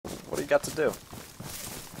got to do?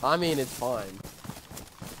 I mean, it's fine.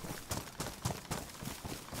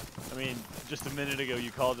 I mean, just a minute ago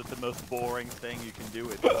you called it the most boring thing you can do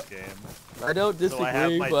in this game. I don't So I have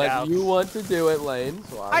disagree, my but doubts. you want to do it, Layne.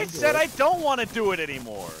 So I said I don't want to do it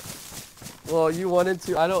anymore. Well, you wanted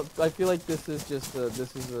to. I feel like this is just a. Are you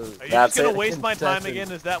That's just gonna it. waste my time Concession.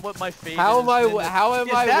 again? Is that what my fate How is? am I? How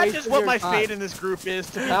am I Is that wasting just what your my time? fate in this group is?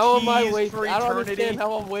 To be How am I teased wasting? for I don't eternity? understand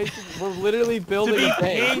how I'm wasting. We're literally To building be a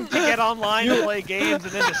game. pinged to get online to play games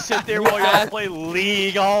and then to sit there You while you asked- play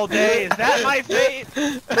League all day. Is that my fate?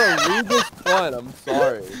 Bro, League is fun. I'm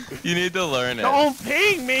sorry. You need to learn it. Don't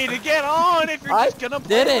ping me to get on if you're just gonna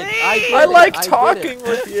play didn't. League. I did I it. like I did talking it.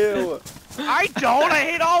 with you. I don't. I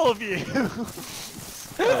hate all of you.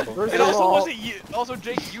 First It of also all, wasn't you. Also,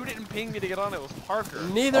 Jake, you didn't ping me to get on. It was Parker.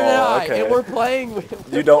 neither Oh, did I. okay. And we're playing.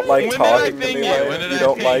 You don't like When did I talking to ping me, you? Layne? When did You I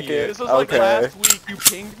don't ping like you? it? This was like Okay. last week. You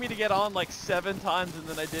pinged me to get on like 7 times, and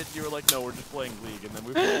then I did. You were like, "No, we're just playing League."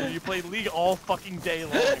 And then you played League all fucking day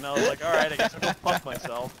long, and I was like, "All right, I guess I'll go fuck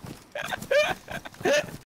myself."